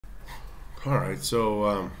All right, so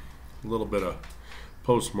a little bit of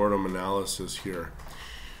post-mortem analysis here.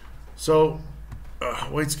 So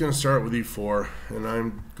White's going to start with e4, and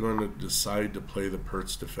I'm going to decide to play the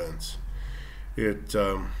Pertz defense. It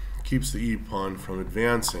keeps the e-pawn from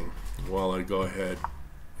advancing while I go ahead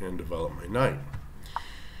and develop my knight.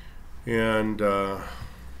 And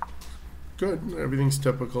good, everything's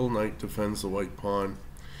typical. Knight defends the white pawn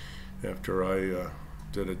after I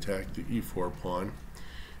did attack the e4 pawn.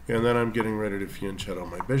 And then I'm getting ready to fianchetto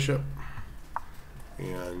my bishop.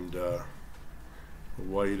 And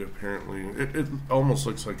white apparently, it almost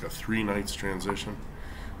looks like a 3 knights transition.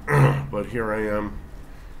 But here I am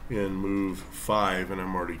in move 5 and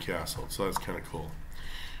I'm already castled, so that's kind of cool.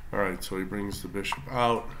 Alright, so he brings the bishop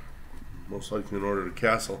out, most likely in order to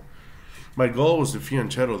castle. My goal was to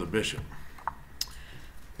fianchetto the bishop.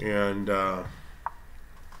 And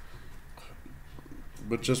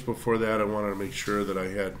but just before that, I wanted to make sure that I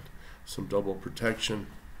had some double protection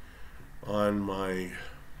on my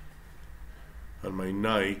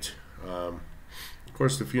knight. Of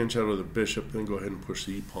course, the fianchetto of the bishop, then go ahead and push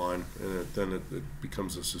the e-pawn, and then it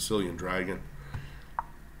becomes a Sicilian dragon.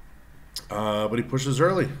 But he pushes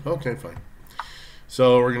early. Okay, fine.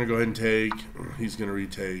 So we're going to go ahead and take. He's going to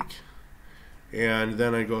retake. And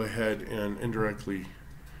then I go ahead and directly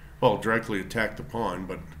attack the pawn,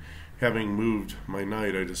 but having moved my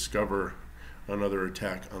knight, I discover another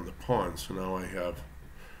attack on the pawn. So now I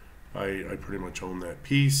pretty much own that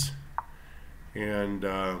piece. And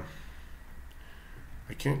I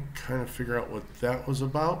can't kind of figure out what that was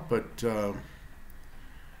about, but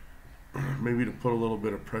maybe to put a little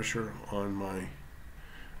bit of pressure on my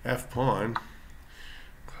f-pawn.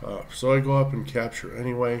 So I go up and capture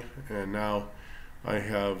anyway, and now I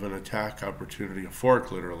have an attack opportunity, a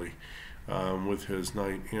fork literally, with his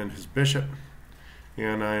knight and his bishop,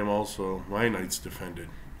 and I am also, my knight's defended.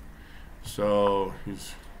 So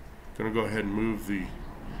he's going to go ahead and move the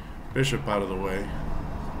bishop out of the way,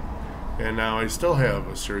 and now I still have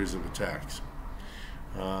a series of attacks.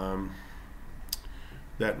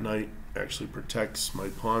 That knight actually protects my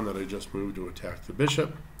pawn that I just moved to attack the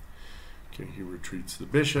bishop. Okay, he retreats the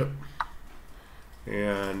bishop,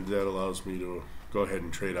 and that allows me to go ahead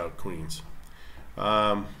and trade out queens.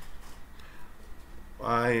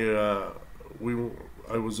 I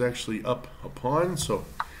was actually up a pawn, so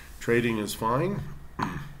trading is fine.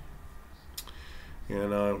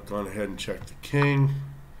 And I've gone ahead and checked the king,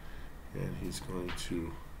 and he's going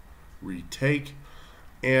to retake.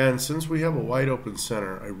 And since we have a wide open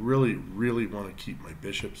center, I really want to keep my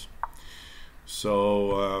bishops.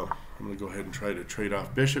 So I'm going to go ahead and try to trade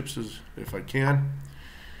off bishops if I can.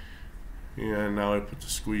 And now I put the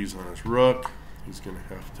squeeze on his rook. He's going to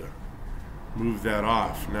have to move that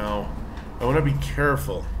off. Now, I want to be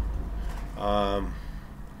careful.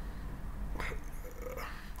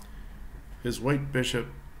 His white bishop,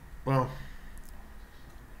 well,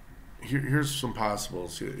 here's some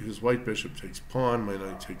possibles. His white bishop takes pawn, my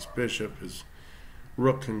knight takes bishop. His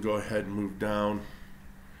rook can go ahead and move down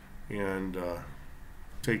and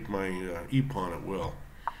take my e-pawn at will.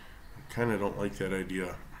 I kind of don't like that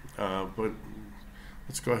idea. But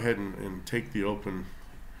let's go ahead and take the open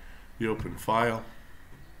file.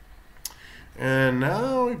 And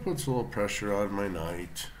now he puts a little pressure on my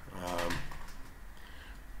knight.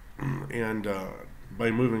 And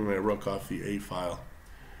by moving my rook off the A file,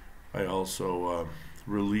 I also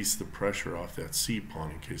release the pressure off that C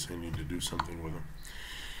pawn in case I need to do something with him.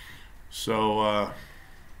 So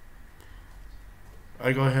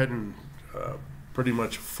I go ahead and pretty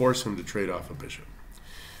much force him to trade off a bishop,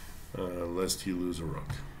 lest he lose a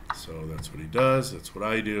rook. So that's what he does. That's what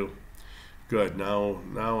I do. Good. Now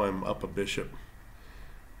I'm up a bishop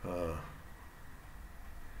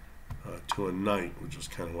to a knight, which is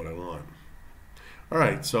kind of what I want. All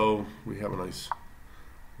right. So we have a nice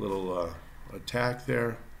little attack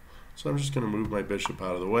there. So I'm just going to move my bishop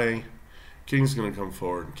out of the way. King's going to come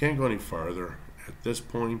forward. Can't go any farther at this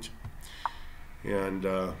point. And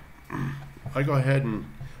I go ahead and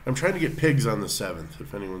I'm trying to get pigs on the 7th,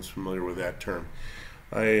 if anyone's familiar with that term.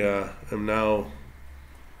 I am now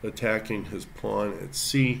attacking his pawn at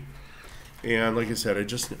C, and like I said, I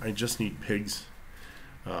just need pigs.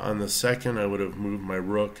 On the 2nd, I would have moved my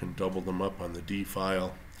rook and doubled them up on the D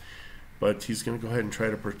file, but he's going to go ahead and try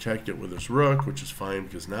to protect it with his rook, which is fine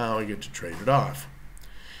because now I get to trade it off.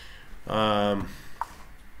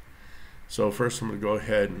 So first I'm going to go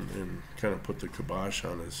ahead and kind of put the kibosh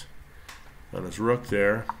on his rook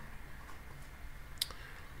there.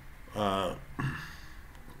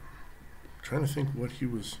 Trying to think what he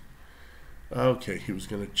was. Okay, he was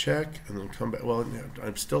going to check and then come back. Well,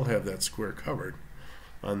 I still have that square covered.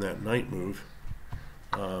 on that knight move.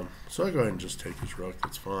 So I go ahead and just take his rook.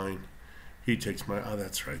 That's fine. He takes my... Oh,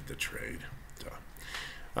 that's right, the trade.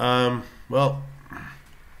 Well,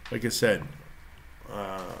 like I said,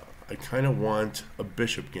 I kind of want a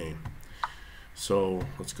bishop game. So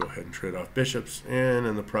let's go ahead and trade off bishops, and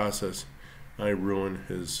in the process, I ruin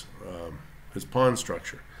his pawn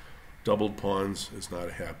structure. Doubled pawns is not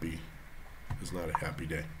a happy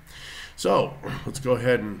day. So let's go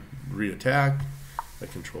ahead and re-attack. I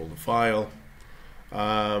control the file.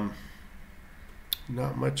 Not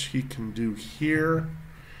much he can do here.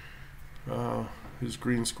 His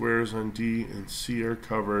green squares on D and C are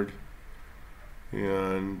covered,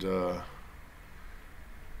 and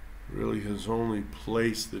really his only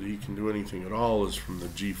place that he can do anything at all is from the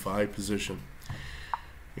G5 position.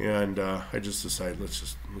 And I just decided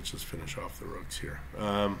let's just finish off the rooks here.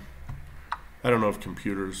 I don't know if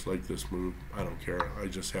computers like this move. I don't care. I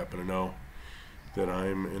just happen to know that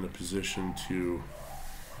I'm in a position to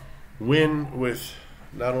win with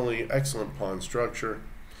not only excellent pawn structure,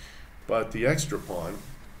 but the extra pawn.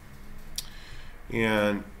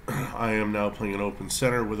 And I am now playing an open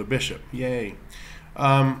center with a bishop. Yay.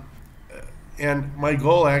 And my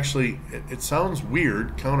goal actually, it sounds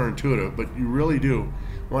weird, counterintuitive, but you really do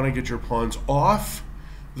want to get your pawns off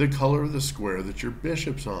the color of the square that your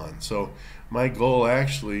bishop's on. So my goal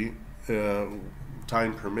actually,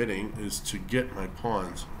 time permitting, is to get my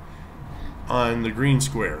pawns on the green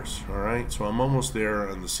squares. All right, so I'm almost there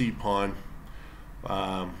on the C pawn,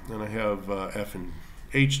 and I have F and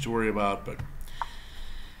H to worry about, but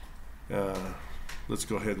let's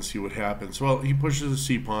go ahead and see what happens. Well, he pushes the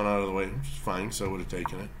C pawn out of the way, which is fine, so I would have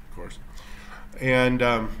taken it, of course.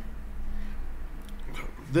 And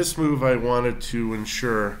this move, I wanted to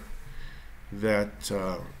ensure that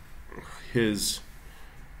his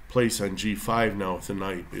place on G5 now with the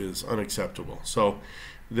knight is unacceptable. So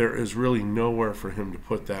there is really nowhere for him to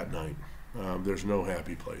put that knight. There's no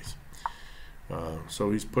happy place.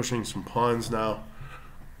 So he's pushing some pawns now.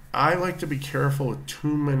 I like to be careful with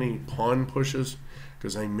too many pawn pushes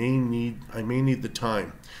because I may need the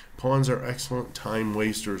time. Pawns are excellent time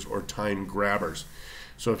wasters or time grabbers.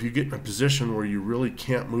 So if you get in a position where you really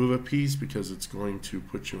can't move a piece because it's going to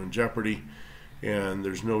put you in jeopardy and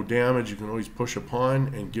there's no damage, you can always push a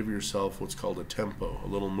pawn and give yourself what's called a tempo, a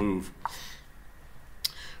little move.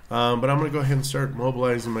 But I'm going to go ahead and start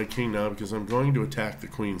mobilizing my king now because I'm going to attack the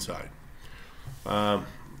queen side. I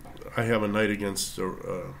have a knight against,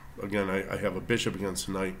 again, I have a bishop against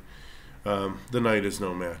a knight. The knight is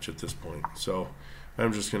no match at this point, so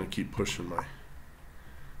I'm just going to keep pushing my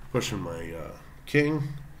king,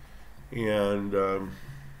 and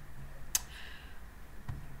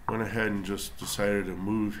went ahead and just decided to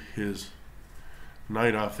move his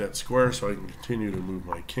knight off that square so I can continue to move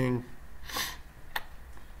my king.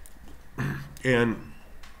 And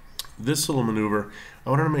this little maneuver, I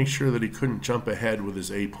wanted to make sure that he couldn't jump ahead with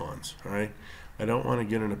his A pawns. All right, I don't want to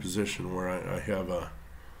get in a position where I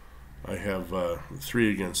have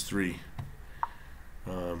 3 against 3.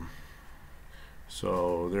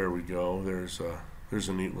 So there we go. There's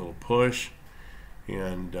a neat little push,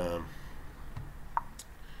 and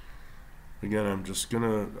again, I'm just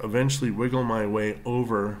gonna eventually wiggle my way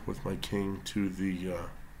over with my king to the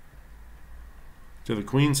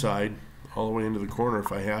queen side, all the way into the corner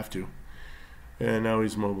if I have to. And now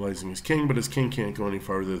he's mobilizing his king, but his king can't go any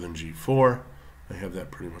farther than G4. I have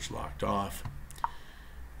that pretty much locked off.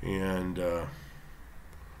 And I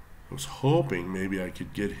was hoping maybe I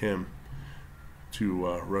could get him to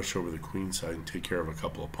rush over the queen side and take care of a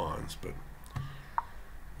couple of pawns, but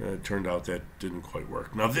it turned out that didn't quite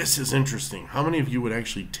work. Now this is interesting. How many of you would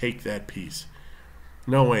actually take that piece?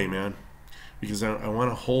 No way, man. Because I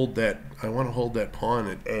want to hold that. I want to hold that pawn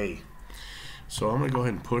at A. So I'm going to go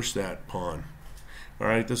ahead and push that pawn. All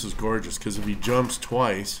right, this is gorgeous because if he jumps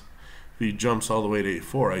twice, if he jumps all the way to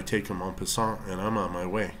A4, I take him en passant and I'm on my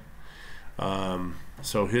way.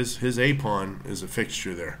 So his A pawn is a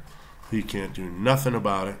fixture there. He can't do nothing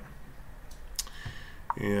about it.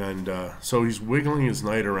 And so he's wiggling his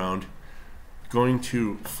knight around, going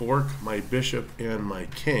to fork my bishop and my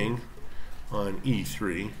king on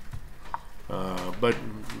E3. But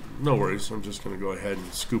no worries, I'm just going to go ahead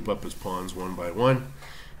and scoop up his pawns one by one.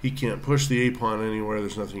 He can't push the A pawn anywhere,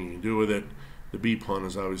 there's nothing he can do with it. The B pawn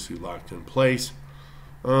is obviously locked in place.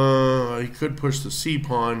 He could push the C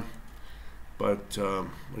pawn, but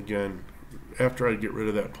again, after I get rid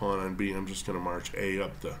of that pawn on B, I'm just going to march A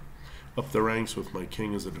up the ranks with my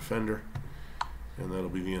king as a defender, and that'll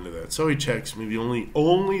be the end of that. So he checks me. The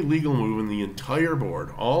only legal move in the entire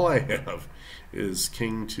board, all I have is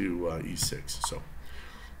king to E6. So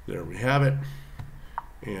there we have it.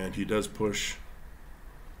 and he does push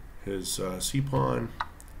his c-pawn,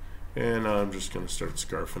 and I'm just going to start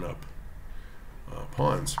scarfing up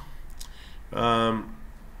pawns.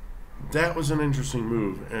 That was an interesting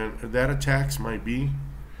move, and that attacks my b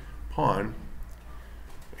pawn,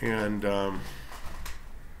 and the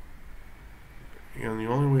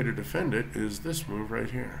only way to defend it is this move right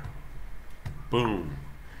here. Boom.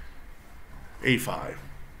 a5.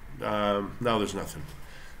 Now there's nothing.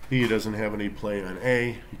 He doesn't have any play on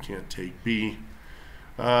A. He can't take B.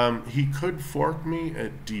 He could fork me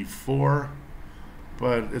at D4,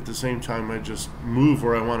 but at the same time I just move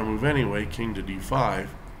where I want to move anyway, king to D5,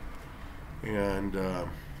 and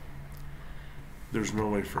there's no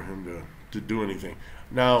way for him to do anything.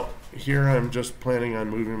 Now here I'm just planning on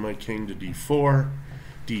moving my king to D4,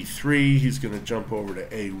 D3. He's going to jump over to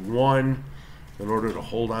A1 in order to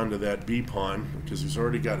hold on to that B pawn, because he's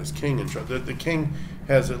already got his king in trouble. The king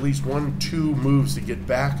has at least 1-2 moves to get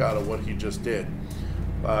back out of what he just did.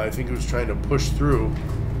 I think he was trying to push through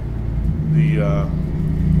the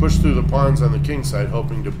pawns on the king side,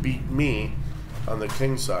 hoping to beat me on the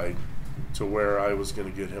king side to where I was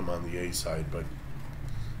going to get him on the A side. But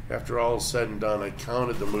after all is said and done, I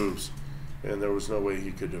counted the moves, and there was no way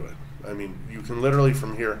he could do it. I mean, you can literally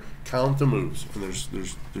from here count the moves, and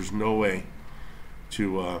there's no way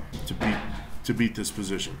to beat this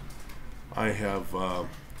position. I have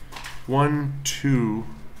 1, 2,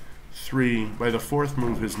 3. By the fourth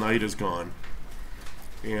move, his knight is gone,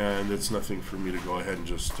 and it's nothing for me to go ahead and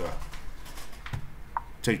just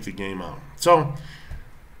take the game out. So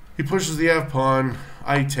he pushes the F pawn,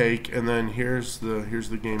 I take, and then here's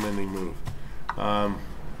the game-ending move.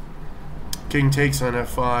 King takes on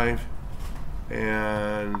F5,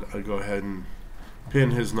 and I go ahead and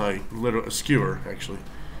pin his knight, a skewer actually,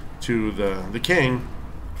 to the king,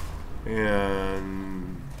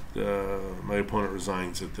 and my opponent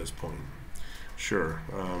resigns at this point. Sure.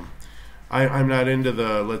 I'm not into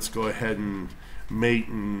the let's go ahead and mate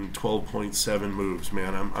in 12.7 moves,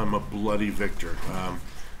 man. I'm a bloody victor.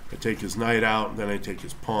 I take his knight out, then I take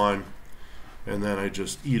his pawn, and then I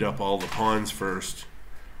just eat up all the pawns first,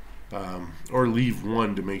 or leave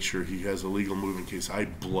one to make sure he has a legal move in case I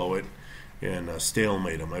blow it and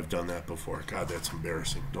stalemate him. I've done that before. God, that's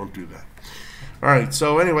embarrassing. Don't do that. All right,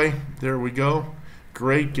 so anyway, there we go.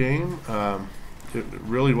 Great game. It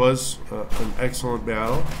really was an excellent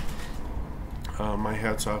battle. My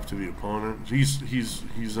hat's off to the opponent.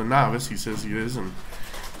 He's a novice. He says he is, and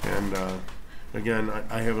again,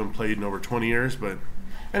 I haven't played in over 20 years, but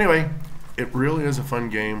anyway, it really is a fun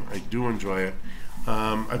game. I do enjoy it.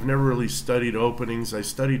 I've never really studied openings. I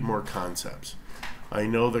studied more concepts. I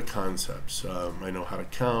know the concepts. I know how to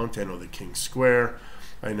count. I know the king square.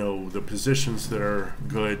 I know the positions that are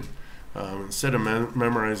good. Instead of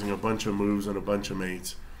memorizing a bunch of moves and a bunch of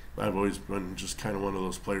mates, I've always been just kind of one of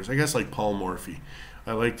those players. I guess like Paul Morphy.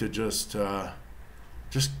 I like to just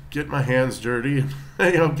get my hands dirty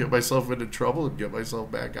and get myself into trouble and get myself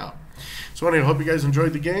back out. So anyway, I hope you guys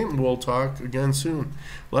enjoyed the game. We'll talk again soon.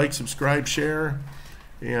 Like, subscribe, share,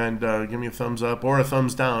 and give me a thumbs up or a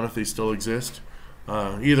thumbs down if they still exist.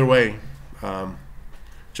 Either way,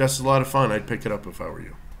 just a lot of fun. I'd pick it up if I were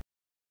you.